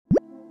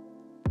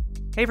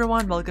Hey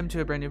everyone, welcome to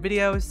a brand new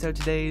video. So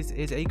today's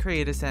is a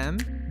create sim,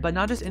 but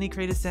not just any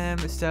create sim.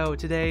 So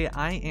today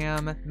I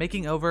am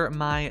making over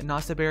my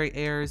Nasaberry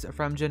heirs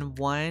from Gen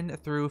 1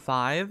 through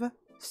 5.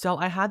 So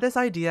I had this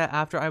idea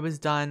after I was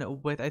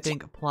done with, I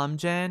think, Plum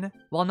Gen.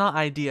 Well, not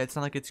idea, it's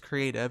not like it's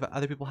creative,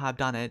 other people have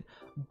done it.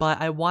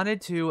 But I wanted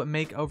to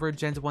make over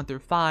Gens 1 through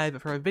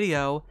 5 for a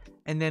video,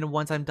 and then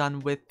once I'm done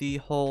with the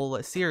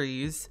whole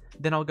series,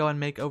 then I'll go and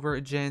make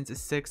over Gens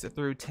 6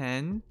 through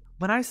 10.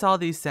 When I saw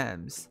these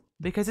sims,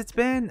 because it's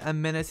been a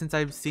minute since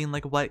I've seen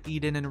like what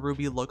Eden and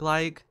Ruby look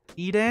like.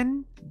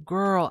 Eden?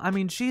 Girl, I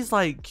mean, she's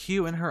like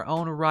cute in her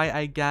own right,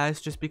 I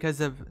guess, just because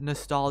of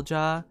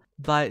nostalgia.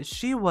 But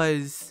she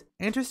was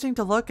interesting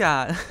to look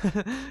at,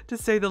 to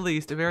say the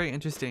least. Very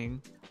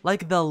interesting.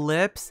 Like the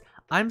lips,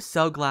 I'm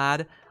so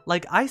glad.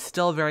 Like, I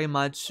still very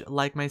much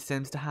like my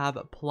Sims to have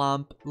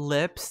plump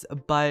lips.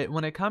 But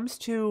when it comes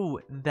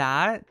to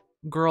that,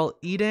 girl,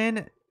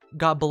 Eden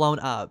got blown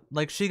up.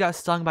 Like, she got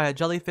stung by a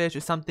jellyfish or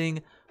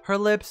something. Her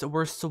lips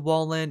were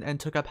swollen and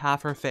took up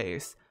half her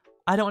face.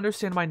 I don't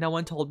understand why no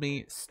one told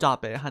me,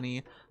 stop it,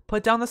 honey.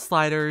 Put down the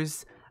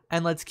sliders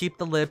and let's keep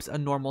the lips a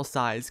normal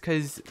size,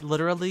 because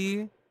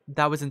literally,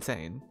 that was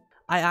insane.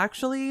 I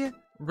actually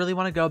really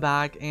want to go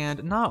back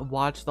and not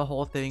watch the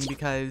whole thing,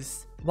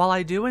 because while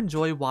I do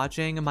enjoy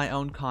watching my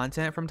own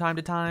content from time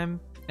to time,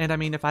 and I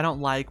mean, if I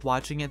don't like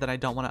watching it, then I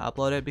don't want to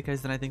upload it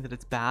because then I think that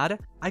it's bad.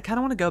 I kind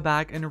of want to go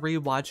back and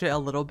re-watch it a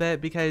little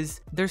bit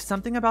because there's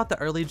something about the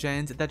early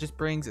gens that just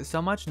brings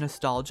so much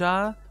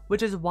nostalgia,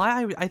 which is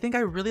why I think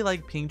I really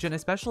like Pink Gen,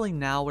 especially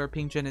now where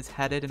Pink Gen is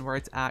headed and where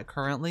it's at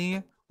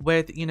currently.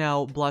 With, you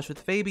know, Blush with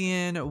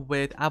Fabian,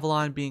 with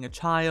Avalon being a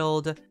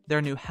child,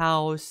 their new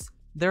house,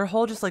 their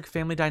whole just like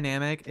family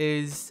dynamic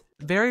is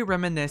very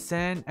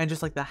reminiscent, and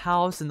just like the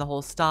house and the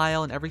whole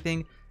style and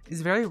everything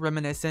is very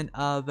reminiscent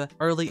of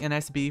early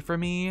NSB for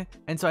me.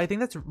 And so I think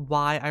that's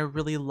why I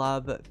really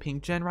love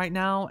Pink Gen right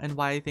now, and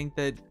why I think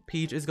that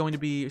Peach is going to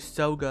be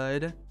so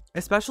good,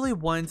 especially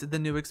once the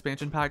new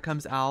expansion pack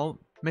comes out,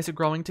 Miss It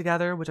Growing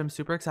Together, which I'm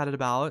super excited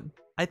about.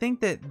 I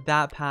think that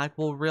that pack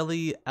will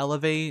really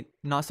elevate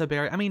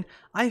Nasaberry. I mean,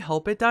 I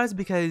hope it does,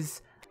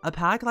 because a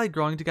pack like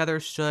Growing Together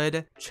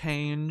should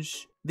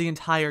change the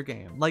entire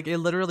game. Like, it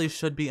literally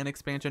should be an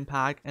expansion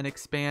pack and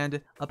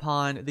expand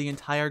upon the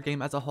entire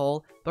game as a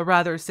whole. But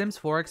rather, Sims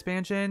 4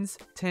 expansions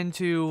tend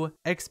to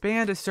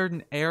expand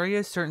certain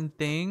areas, certain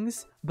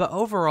things, but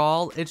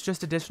overall, it's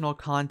just additional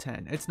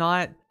content. It's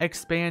not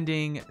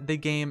expanding the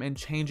game and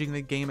changing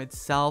the game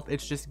itself.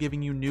 It's just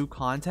giving you new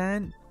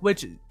content,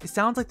 which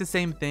sounds like the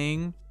same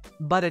thing,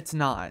 but it's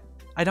not.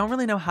 I don't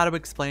really know how to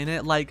explain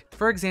it. Like,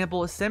 for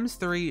example, Sims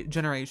 3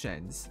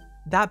 Generations.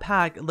 That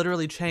pack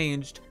literally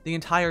changed the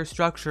entire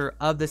structure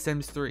of The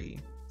Sims 3.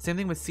 Same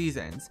thing with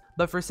Seasons.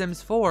 But for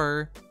Sims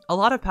 4, a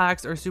lot of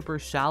packs are super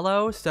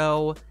shallow,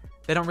 so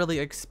they don't really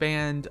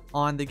expand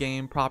on the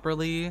game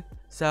properly.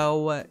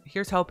 So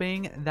here's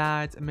hoping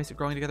that Miss It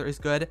Growing Together is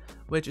good,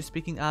 which,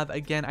 speaking of,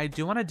 again, I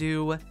do want to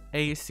do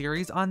a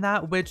series on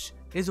that, which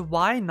is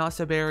why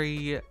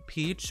Nasaberry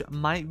Peach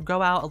might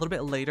go out a little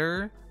bit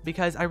later,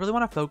 because I really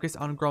want to focus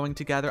on Growing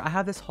Together. I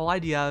have this whole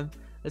idea,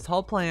 this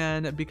whole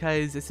plan,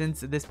 because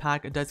since this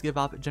pack does give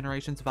off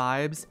Generations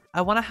vibes,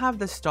 I want to have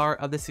the start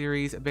of the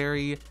series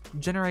very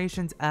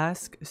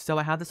Generations-esque. So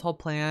I have this whole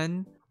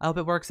plan. I hope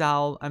it works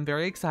out. I'm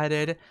very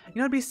excited. You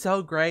know, it'd be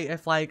so great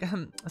if like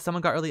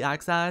someone got early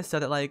access so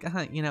that like,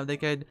 you know, they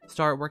could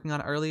start working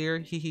on it earlier.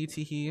 Hee hee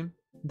tee hee.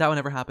 That would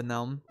never happen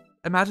though.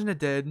 Imagine it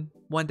did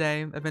one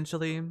day,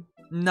 eventually.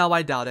 No,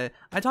 I doubt it.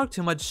 I talk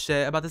too much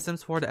shit about The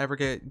Sims 4 to ever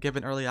get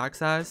given early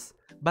access.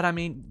 But I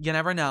mean, you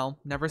never know.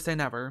 Never say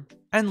never.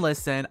 And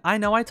listen, I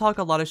know I talk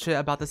a lot of shit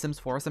about The Sims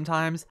 4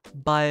 sometimes,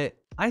 but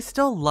I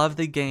still love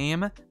the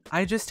game.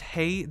 I just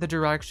hate the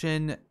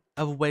direction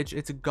of which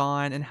it's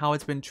gone and how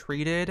it's been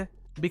treated,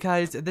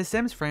 because the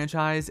Sims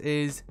franchise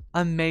is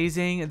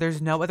amazing.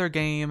 There's no other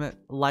game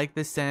like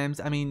The Sims.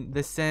 I mean,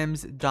 The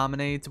Sims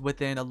dominates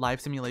within life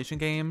simulation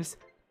games,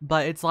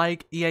 but it's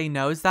like EA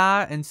knows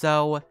that, and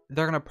so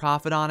they're gonna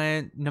profit on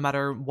it no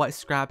matter what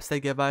scraps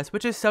they give us,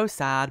 which is so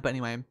sad. But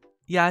anyway,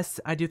 yes,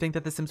 I do think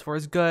that The Sims 4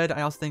 is good.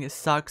 I also think it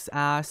sucks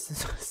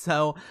ass.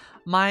 So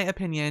my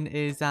opinion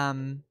is a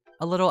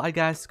little, I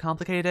guess,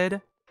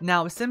 complicated.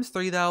 Now, Sims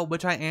 3 though,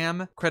 which I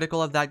am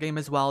critical of that game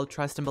as well,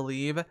 trust and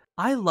believe.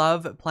 I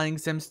love playing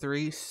Sims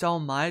 3 so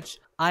much.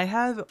 I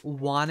have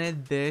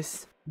wanted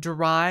this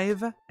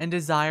drive and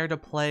desire to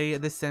play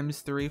The Sims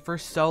 3 for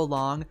so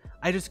long.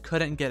 I just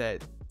couldn't get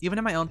it. Even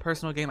in my own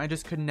personal game, I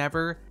just could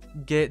never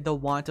get the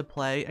want to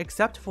play,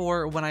 except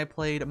for when I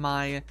played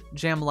my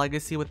Jam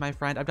Legacy with my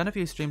friend. I've done a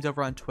few streams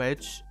over on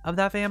Twitch of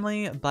that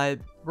family, but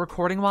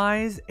recording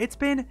wise, it's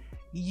been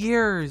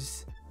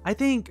years. I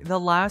think the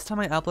last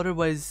time I uploaded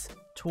was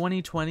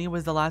 2020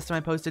 was the last time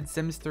I posted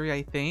Sims 3,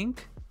 I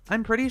think.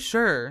 I'm pretty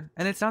sure.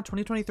 And it's now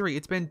 2023.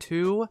 It's been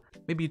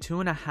maybe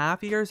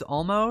 2.5 years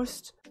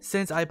almost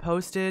since I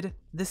posted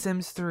The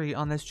Sims 3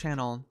 on this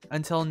channel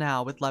until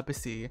now with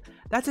Legacy.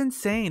 That's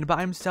insane, but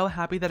I'm so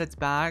happy that it's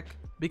back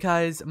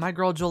because my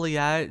girl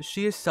Juliet,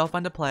 she is so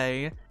fun to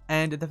play.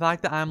 And the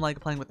fact that I'm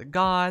like playing with the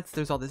gods,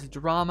 there's all this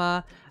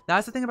drama.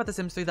 That's the thing about The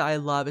Sims 3 that I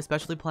love,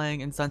 especially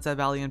playing in Sunset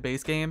Valley and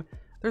base game.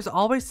 There's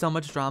always so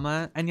much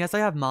drama. And yes, I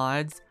have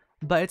mods,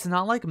 but it's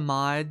not like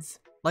mods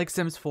like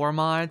Sims 4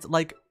 mods.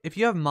 Like if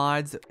you have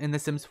mods in The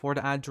Sims 4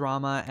 to add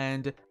drama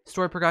and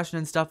story progression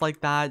and stuff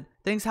like that,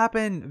 things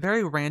happen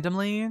very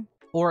randomly,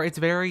 or it's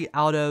very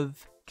out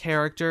of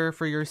character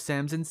for your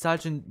Sims and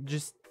such, and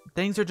just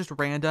things are just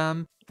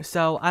random.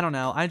 So I don't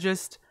know.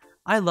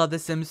 I love The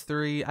Sims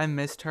 3. I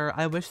missed her.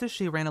 I wish that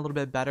she ran a little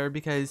bit better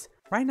because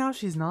right now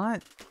she's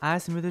not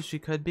as smooth as she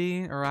could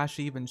be, or as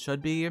she even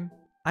should be.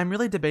 I'm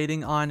really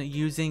debating on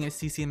using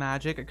CC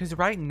Magic because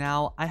right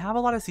now I have a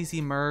lot of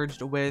CC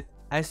merged with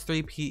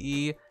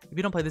S3PE. If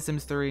you don't play The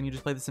Sims 3 and you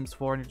just play The Sims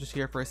 4 and you're just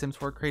here for a Sims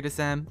 4 create a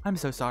sim, I'm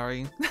so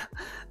sorry.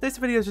 This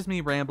video is just me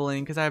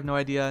rambling because I have no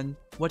idea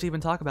what to even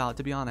talk about,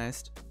 to be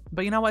honest.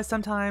 But you know what?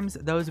 Sometimes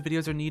those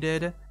videos are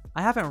needed.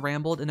 I haven't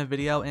rambled in a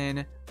video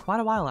in quite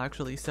a while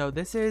actually, so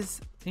this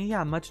is,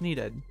 yeah, much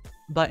needed.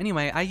 But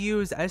anyway, I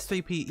use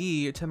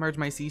S3PE to merge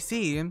my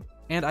CC,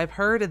 and I've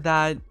heard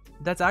that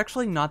that's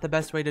actually not the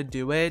best way to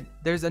do it.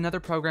 There's another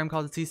program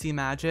called CC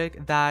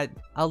Magic that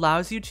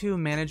allows you to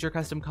manage your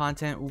custom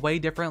content way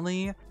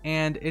differently,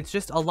 and it's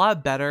just a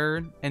lot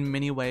better in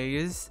many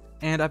ways.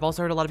 And I've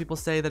also heard a lot of people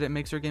say that it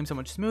makes your game so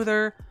much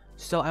smoother,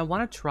 so I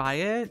want to try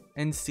it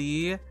and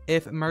see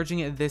if merging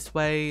it this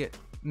way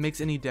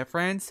makes any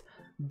difference.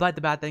 But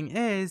the bad thing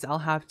is I'll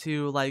have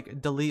to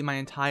like delete my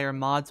entire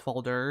mods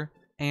folder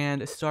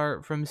and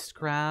start from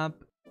scratch,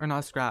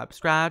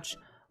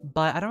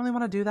 but I don't really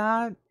want to do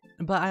that.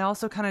 But I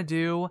also kind of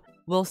do.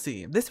 We'll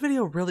see. This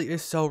video really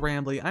is so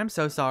rambly. I'm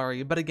so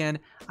sorry. But again,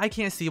 I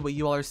can't see what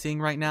you all are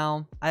seeing right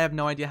now. I have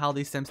no idea how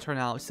these Sims turn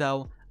out.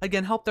 So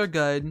again, hope they're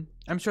good.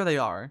 I'm sure they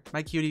are.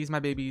 My cuties, my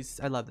babies,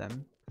 I love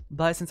them.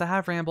 But since I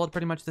have rambled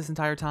pretty much this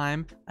entire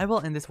time, I will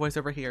end this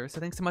voiceover here. So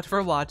thanks so much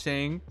for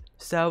watching.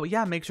 So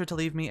yeah, make sure to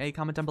leave me a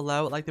comment down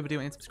below, like the video,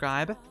 and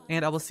subscribe.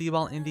 And I will see you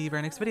all in the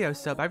very next video.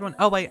 So bye everyone.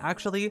 Oh wait,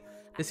 actually,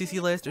 the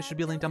CC list should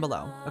be linked down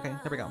below. Okay,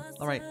 there we go.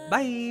 All right,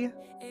 bye.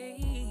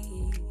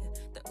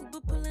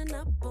 Pulling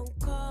up on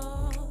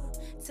call.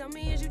 Tell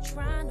me, is you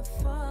trying to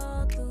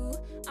fall through?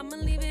 I'ma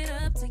leave it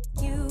up to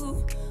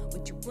you.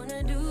 What you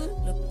wanna do?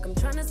 Look, I'm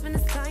trying to spend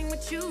this time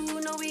with you.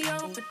 Know we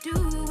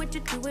overdue. What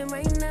you doing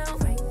right now?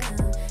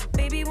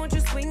 Baby, won't you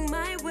swing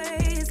my way?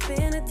 It's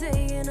been a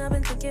day and I've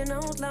been thinking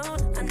out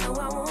loud. I know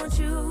I want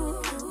you.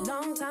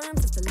 Long time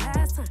since the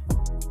last time.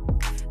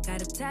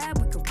 Got a tab,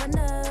 we can run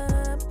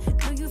up.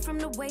 Knew you from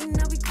the way,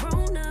 now we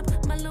grown up.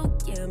 My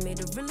look, yeah, made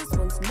the realest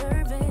ones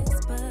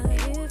nervous. But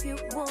if you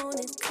want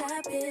it,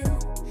 tap in.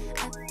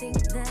 I think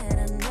that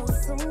I know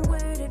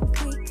somewhere that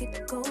we could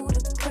go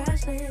to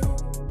crash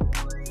land.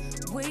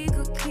 We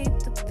could keep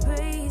the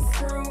pace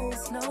on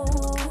slow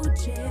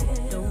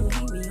jam. Don't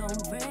leave me on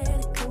red.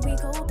 Can we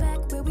go back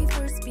where we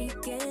first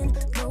began?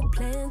 No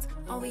plans,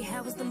 all we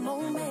had was the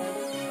moment.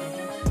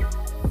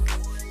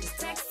 This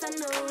text, I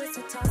know it's a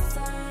tough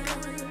sign.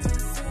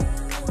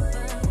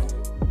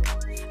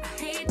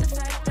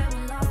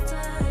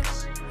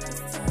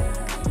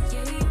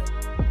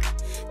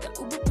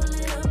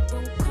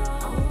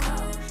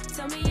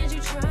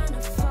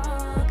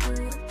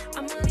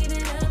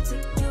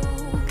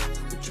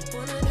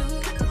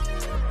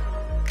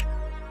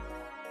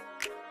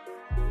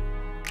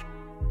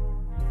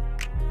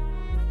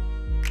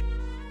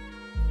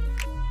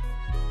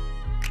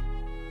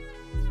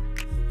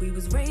 We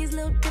was raised a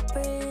little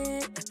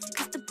different.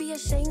 Used to be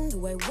ashamed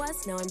who I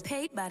was, now I'm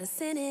paid by the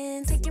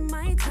sentence. Taking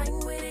my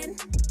time with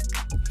it.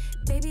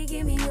 Baby,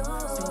 give me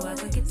yours, so I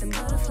could get them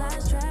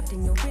butterflies trapped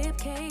in your rib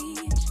cage.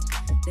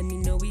 Let me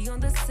know we on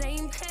the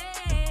same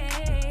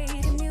page.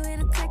 Hit me with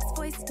a text,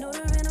 voice note,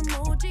 or an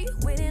emoji.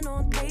 Waiting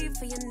all day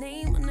for your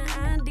name on the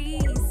ID.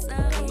 So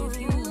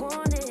if you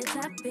want it,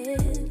 tap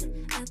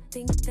in. I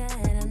think that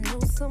I know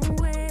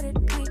somewhere that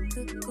we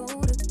could go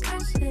to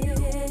crash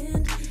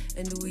land.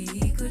 And we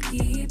could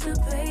keep the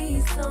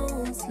pace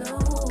on slow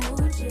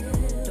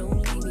jam. Don't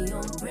leave me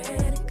on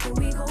red. Can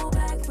we go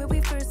back where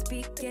we first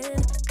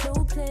began?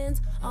 No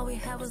plans, all we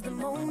had was the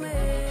moment.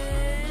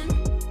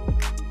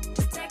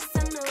 Just text,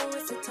 I know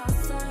it's a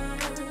toss sign.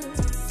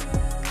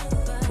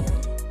 But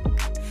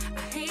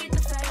I hate the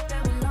fact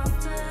that we lost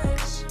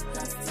touch.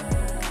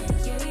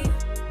 Yeah,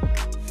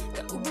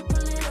 the Uber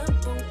pulling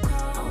up on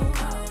call.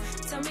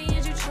 Tell me,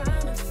 is you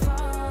trying to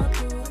fall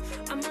through?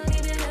 I'ma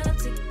leave it up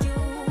to you.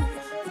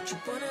 What you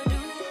wanna do?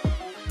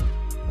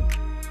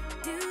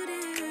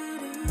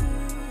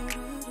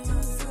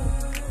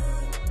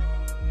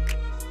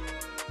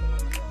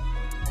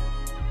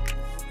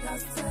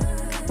 Lost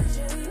touch.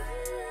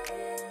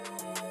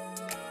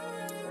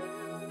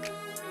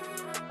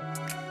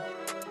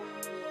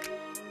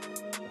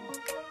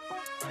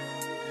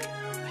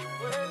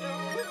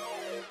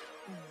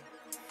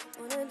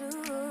 Wanna do?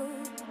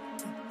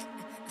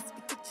 I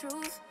speak the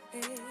truth.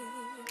 Hey.